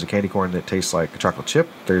candy corn that tastes like a chocolate chip.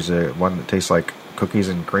 There's one that tastes like cookies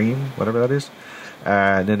and cream, whatever that is.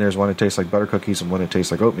 And then there's one that tastes like butter cookies and one that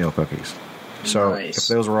tastes like oatmeal cookies. So nice. If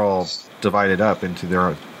those were all divided up into their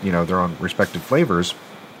own respective flavors,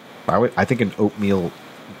 I think an oatmeal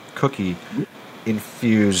cookie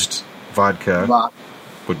infused vodka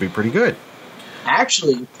would be pretty good.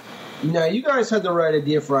 Actually, you guys had the right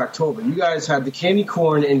idea for October. You guys had the candy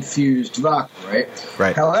corn infused vodka, right?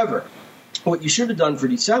 Right. However, what you should have done for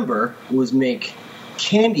December was make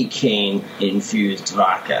candy cane infused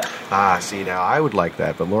vodka. See, now I would like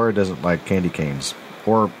that, but Laura doesn't like candy canes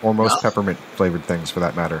or most peppermint flavored things for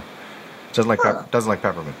that matter. Doesn't like peppermint. Doesn't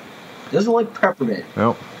like peppermint.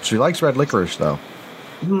 No, she likes red licorice though.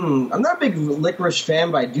 I'm not a big licorice fan,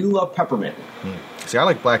 but I do love peppermint. See, I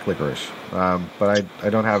like black licorice, but I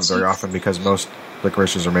don't have it very often because most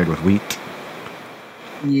licorices are made with wheat.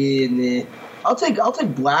 Yeah, nah. I'll take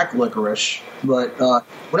black licorice, but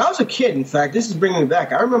when I was a kid, in fact, this is bringing me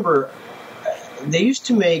back. I remember they used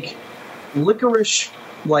to make licorice,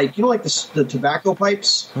 like the tobacco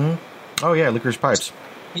pipes. Mm-hmm. Oh yeah, licorice pipes.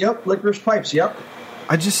 Yep, licorice pipes. Yep.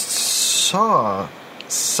 I just saw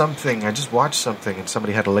something. I just watched something, and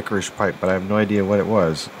somebody had a licorice pipe, but I have no idea what it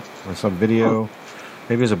was. Or some video.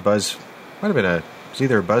 Maybe it was a Buzz. Might have been it's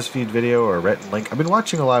either a BuzzFeed video or a Rhett and Link. I've been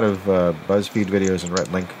watching a lot of BuzzFeed videos and Rhett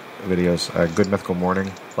and Link videos. Good Mythical Morning,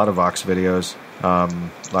 a lot of Vox videos, a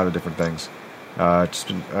lot of different things.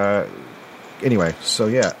 Anyway, so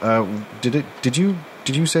yeah. Did you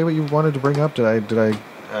say what you wanted to bring up? Did I?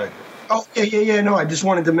 Oh yeah. No, I just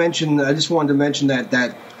wanted to mention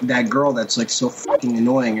that girl that's like so fucking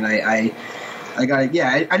annoying, and I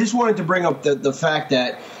just wanted to bring up the fact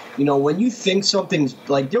that, you know, when you think something's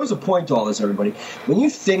like, there was a point to all this, everybody. When you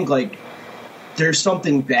think like there's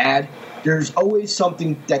something bad, there's always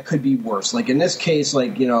something that could be worse. Like in this case,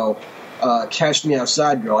 like, you know, Cash Me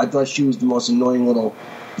Outside girl, I thought she was the most annoying little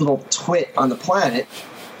twit on the planet,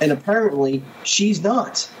 and apparently she's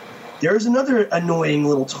not. There's another annoying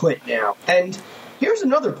little twit now. And here's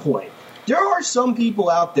another point. There are some people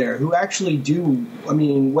out there who actually do, I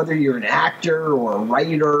mean, whether you're an actor or a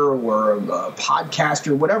writer or a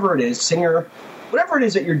podcaster, whatever it is, singer, whatever it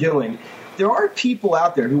is that you're doing, there are people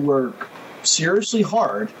out there who work seriously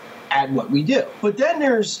hard at what we do. But then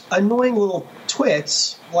there's annoying little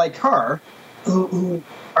twits like her who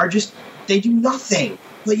are just, they do nothing.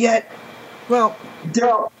 But yet, well,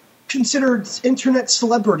 they're considered internet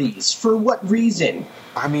celebrities. For what reason?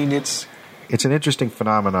 I mean, it's an interesting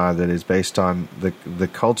phenomenon that is based on the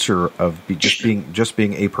culture of just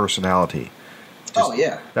being a personality.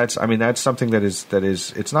 That's something that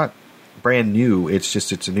is it's not brand new.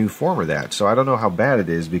 It's a new form of that. So I don't know how bad it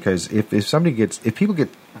is, because if people get,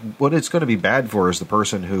 what it's going to be bad for is the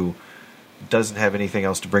person who doesn't have anything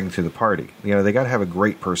else to bring to the party. You know, they got to have a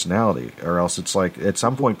great personality, or else it's like at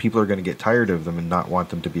some point people are going to get tired of them and not want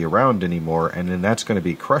them to be around anymore, and then that's going to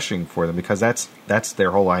be crushing for them, because that's their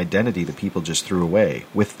whole identity that people just threw away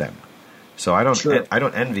with them. So I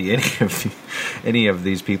don't envy any of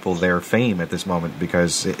these people their fame at this moment,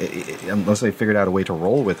 because unless they figured out a way to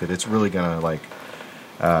roll with it, it's really going to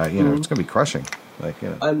it's going to be crushing. Like,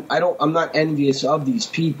 you know. I'm not envious of these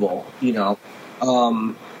people, you know.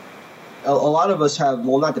 A lot of us have,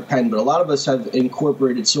 well, not depend, but a lot of us have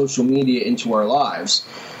incorporated social media into our lives.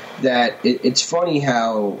 That it's funny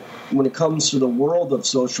how when it comes to the world of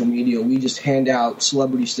social media, we just hand out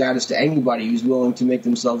celebrity status to anybody who's willing to make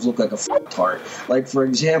themselves look like a fucktard. Like, for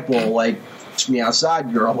example, like Cash Me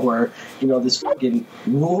Outside girl, where, you know, this fucking,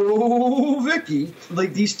 whoa, Vicky,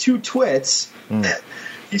 like these two twits.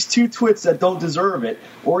 These two twits that don't deserve it,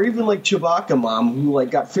 or even like Chewbacca Mom, who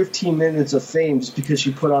like got 15 minutes of fame just because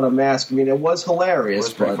she put on a mask. I mean, it was hilarious. It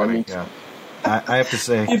was pretty funny, yeah. I have to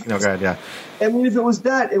say, go ahead, yeah. I mean, if it was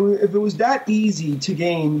that easy to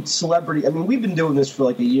gain celebrity, I mean, we've been doing this for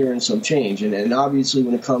like a year and some change, and obviously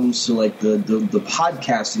when it comes to like the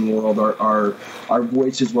podcasting world, our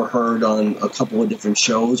voices were heard on a couple of different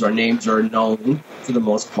shows. Our names are known for the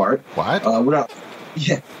most part. What? We're not.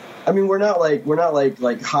 Yeah. I mean, we're not like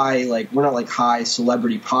high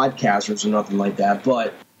celebrity podcasters or nothing like that,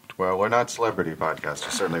 but. Well, we're not celebrity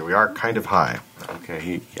podcasters. Certainly, we are kind of high.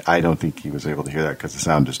 Okay, I don't think he was able to hear that because the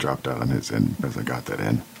sound just dropped out on his end as I got that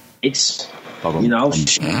in. It's, you know,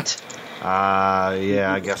 shit.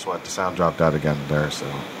 Yeah, I guess what? The sound dropped out again there, so.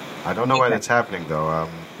 I don't know why that's happening, though.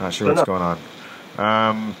 I'm not sure what's going on.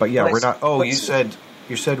 But yeah, we're not. Oh, you said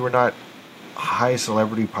we're not high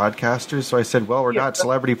celebrity podcasters, so I said, well, we're not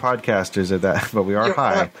celebrity podcasters at that, but we are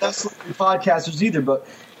high. Not celebrity podcasters either, but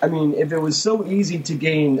I mean, if it was so easy to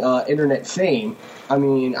gain internet fame, I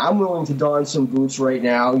mean, I'm willing to don some boots right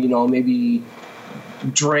now, you know, maybe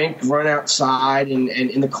drink, run outside and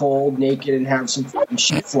in the cold, naked, and have some fucking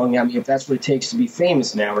shit flung at me if that's what it takes to be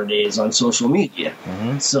famous nowadays on social media.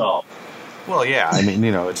 Mm-hmm. So, well, yeah, I mean,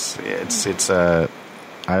 you know, it's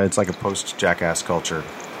like a post-Jackass culture,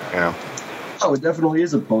 you know. Oh, it definitely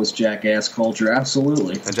is a post-Jackass culture,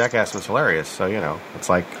 absolutely. And Jackass was hilarious, so, you know, it's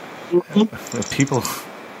like people,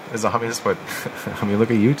 I mean,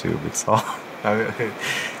 look at YouTube. It's all,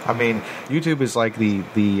 I mean, YouTube is like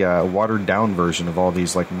the watered-down version of all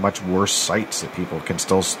these, like, much worse sites that people can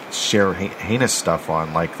still share heinous stuff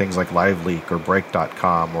on, like things like LiveLeak or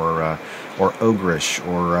Break.com or Ogrish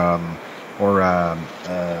or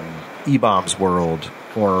E-Bombs World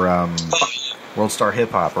or World Star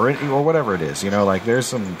Hip Hop or whatever it is, you know, like there's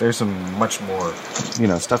some much more, you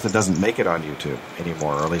know, stuff that doesn't make it on YouTube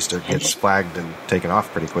anymore, or at least it gets flagged and taken off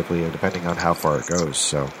pretty quickly, depending on how far it goes.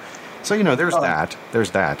 So, So, there's that.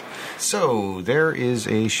 There's that. So, there is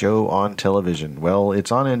a show on television. Well,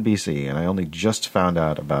 it's on NBC, and I only just found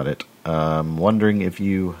out about it. Wondering if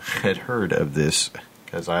you had heard of this,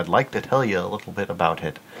 because I'd like to tell you a little bit about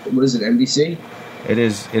it. What is it, NBC? It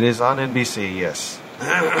is on NBC, yes.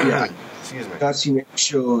 Yeah. Excuse me. I've not seen any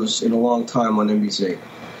shows in a long time on NBC.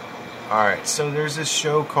 All right, so there's this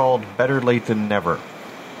show called Better Late Than Never.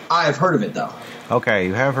 I've heard of it, though. Okay,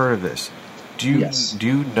 you have heard of this. Yes. Do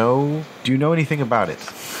you know anything about it?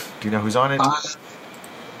 Do you know who's on it?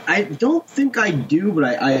 I don't think I do, but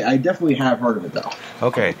I definitely have heard of it, though.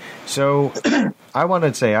 Okay, so I wanted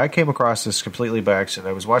to say I came across this completely by accident.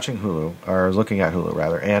 I was watching Hulu, or I was looking at Hulu,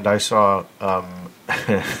 rather, and I saw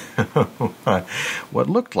what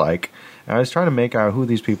looked like, and I was trying to make out who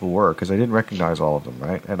these people were, because I didn't recognize all of them,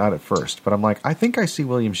 right? And not at first, but I'm like, I think I see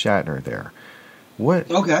William Shatner there.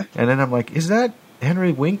 What? Okay. And then I'm like, is that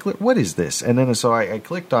Henry Winkler? What is this? And then so I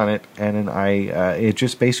clicked on it, and then it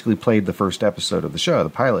just basically played the first episode of the show, the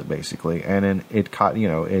pilot, basically, and then it caught,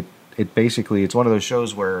 it basically, it's one of those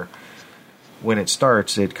shows where when it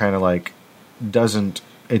starts, it kind of like doesn't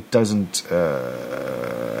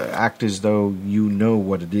act as though you know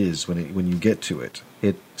what it is when you get to it.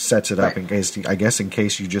 It sets it up in case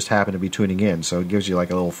you just happen to be tuning in. So it gives you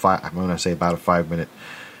like a little I'm going to say about a 5-minute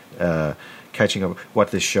catching up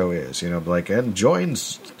what this show is. And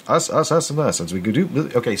joins us and us as we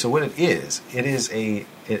do. Okay, so what it is this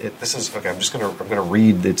is okay. I'm gonna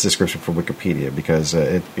read its description from Wikipedia because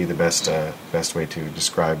it'd be the best way to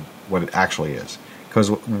describe what it actually is. Because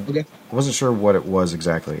I wasn't sure what it was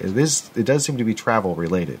exactly. It does seem to be travel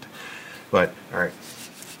related. But, all right.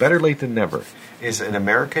 Better Late Than Never is an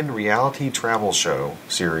American reality travel show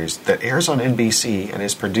series that airs on NBC and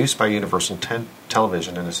is produced by Universal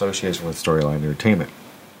Television in association with Storyline Entertainment.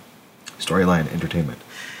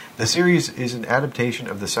 The series is an adaptation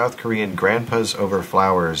of the South Korean Grandpas Over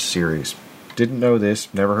Flowers series. Didn't know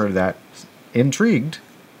this, never heard of that. Intrigued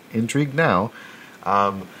now.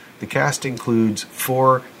 The cast includes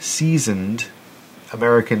 4 seasoned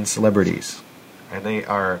American celebrities, and they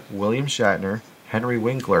are William Shatner, Henry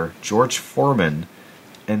Winkler, George Foreman,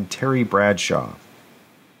 and Terry Bradshaw.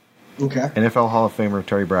 Okay. NFL Hall of Famer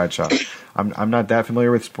Terry Bradshaw. I'm not that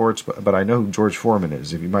familiar with sports, but I know who George Foreman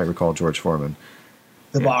is, if you might recall George Foreman.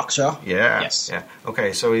 The boxer? Yeah. Yes. Yeah.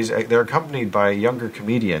 Okay, so they're accompanied by a younger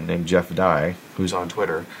comedian named Jeff Dye, who's on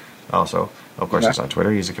Twitter also. Of course, he's on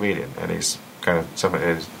Twitter. He's a comedian, and he's kind of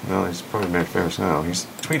he's probably made famous now. He's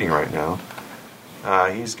tweeting right now.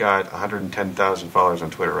 He's got 110,000 followers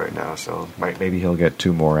on Twitter right now, so maybe he'll get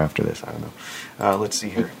 2 more after this. I don't know. Let's see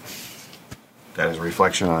here. That is a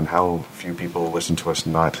reflection on how few people listen to us,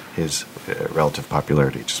 not his relative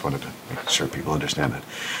popularity. Just wanted to make sure people understand that.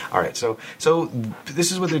 All right, so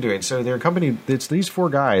this is what they're doing. So they're accompanied. It's these 4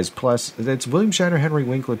 guys plus it's William Shatner, Henry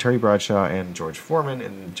Winkler, Terry Bradshaw, and George Foreman,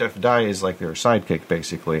 and Jeff Dye is like their sidekick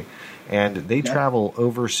basically, and they travel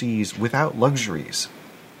overseas without luxuries,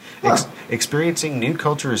 experiencing new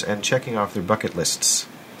cultures and checking off their bucket lists.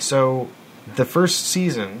 So the first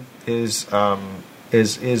season is a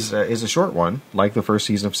short one, like the first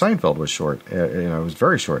season of Seinfeld was short. It was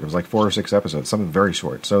very short. It was like 4 or 6 episodes, something very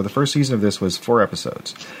short. So the first season of this was 4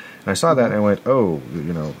 episodes, and I saw that and I went,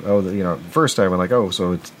 First I went like,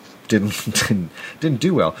 so it didn't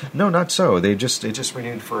do well. No, not so. It just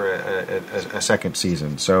renewed for a second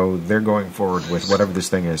season. So they're going forward with whatever this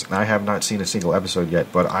thing is. And I have not seen a single episode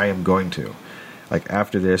yet, but I am going to. Like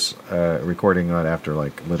after this recording, not after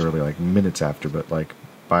like literally like minutes after, but like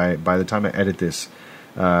by the time I edit this.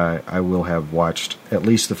 I will have watched at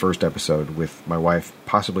least the first episode with my wife,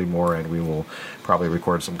 possibly more, and we will probably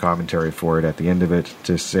record some commentary for it at the end of it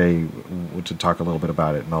to talk a little bit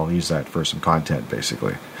about it, and I'll use that for some content,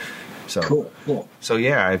 basically. So cool. So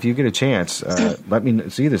yeah, if you get a chance, let me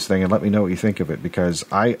see this thing and let me know what you think of it, because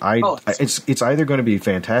it's either going to be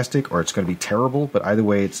fantastic or it's going to be terrible. But either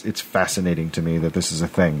way, it's fascinating to me that this is a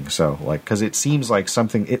thing. So because it seems like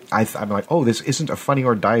something. I'm like, this isn't a Funny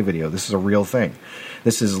or Die video. This is a real thing.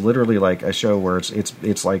 This is literally like a show where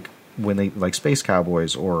it's like when they like Space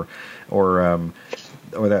Cowboys or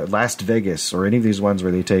that Last Vegas or any of these ones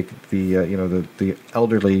where they take the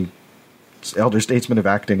elder statesmen of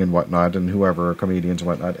acting and whatnot, and whoever, comedians and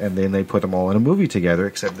whatnot, and then they put them all in a movie together,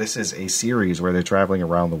 except this is a series where they're traveling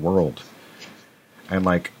around the world. And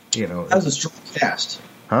it has a strong cast.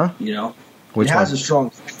 Huh? Which it has a strong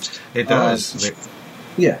cast. It does.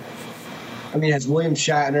 Yeah. I mean, it has William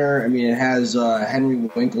Shatner. I mean, it has Henry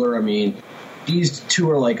Winkler. I mean, these 2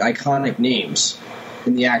 are like iconic names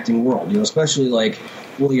in the acting world, especially like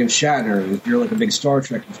William Shatner. If you're like a big Star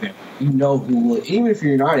Trek fan, you know who, even if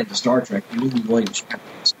you're not into Star Trek, you know who William Shatner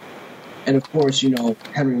is. And of course,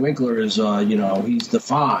 Henry Winkler is, he's the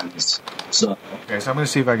Fonz. So Okay, so I'm going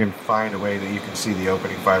to see if I can find a way that you can see the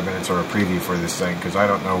opening 5 minutes or a preview for this thing, because I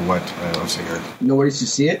don't know what... let's see here. no ways to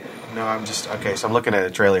see it? No, okay, so I'm looking at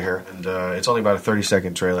a trailer here, and it's only about a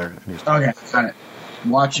 30-second trailer. Okay, got it.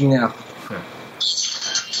 Watching now. I want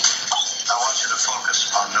you to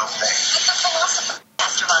focus on no pain.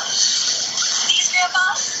 Mr. Money. These,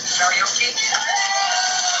 Grandpa? Mario Kart.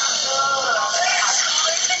 Cooler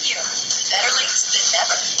than you. Better links than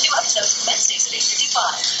never. New episodes Wednesdays at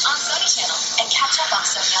 8:55 on Sony Channel and catch up on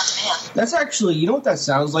Sony On Demand. That's actually, you know what that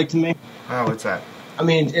sounds like to me? Oh, what's that? I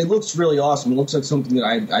mean, it looks really awesome. It looks like something that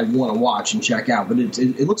I want to watch and check out. But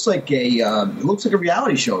it looks like a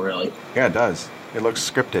reality show, really. Yeah, it does. It looks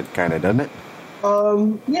scripted, kind of, doesn't it?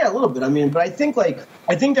 Yeah, a little bit. I mean, but I think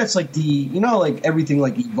that's like like everything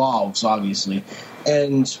like evolves, obviously.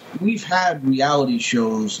 And we've had reality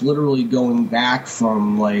shows literally going back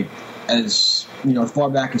from as far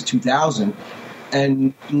back as 2000.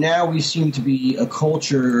 And now we seem to be a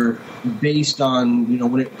culture based on,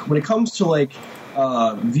 when it comes to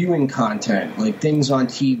viewing content, like things on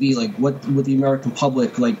TV, like what the American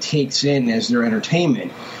public takes in as their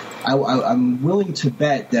entertainment. I'm willing to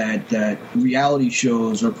bet that reality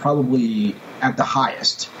shows are probably at the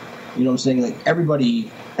highest. You know what I'm saying? Like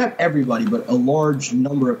everybody, not everybody, but a large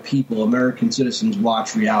number of people, American citizens,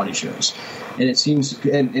 watch reality shows. And it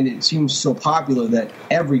seems so popular that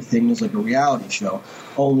everything is like a reality show.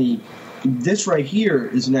 Only this right here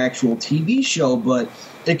is an actual TV show, but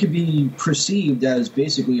it could be perceived as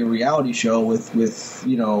basically a reality show with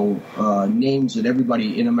names that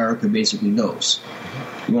everybody in America basically knows.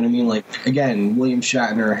 You know what I mean? Like, again, William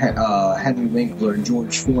Shatner, Henry Winkler,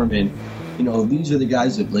 George Foreman. These are the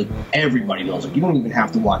guys that everybody knows. Like, you don't even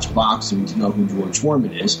have to watch boxing to know who George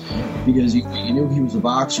Foreman is, because you knew he was a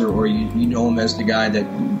boxer, or you know him as the guy that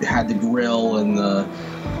had the grill and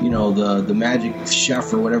the magic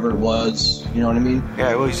chef or whatever it was. You know what I mean?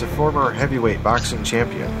 Yeah, well, he's a former heavyweight boxing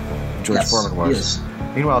champion. George Foreman was.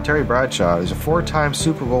 Yes. Meanwhile, Terry Bradshaw is a 4-time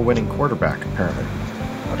Super Bowl winning quarterback, apparently.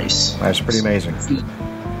 Nice. That's pretty amazing.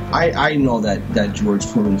 I know that George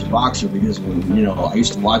Foreman's a boxer because I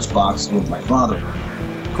used to watch boxing with my father.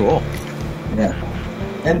 Cool. Yeah.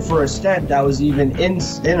 And for a stint, I was even in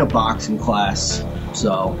a boxing class.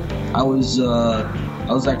 So I was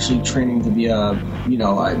actually training to be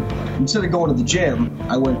instead of going to the gym,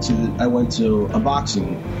 I went to a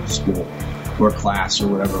boxing school or class or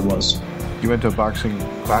whatever it was. You went to a boxing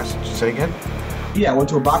class? Did you say again? Yeah, I went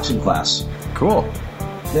to a boxing class. Cool.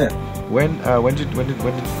 Yeah. When did you do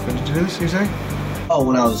this? You say? Oh,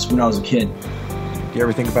 when I was a kid. Do you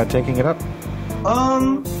ever think about taking it up?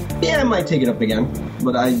 Yeah, I might take it up again,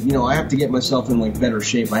 but I have to get myself in better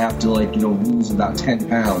shape. I have to lose about 10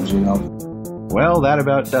 pounds. Well, that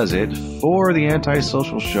about does it for the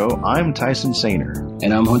Antisocial Show. I'm Tyson Sainer.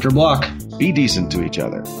 And I'm Hunter Block. Be decent to each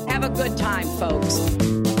other. Have a good time, folks.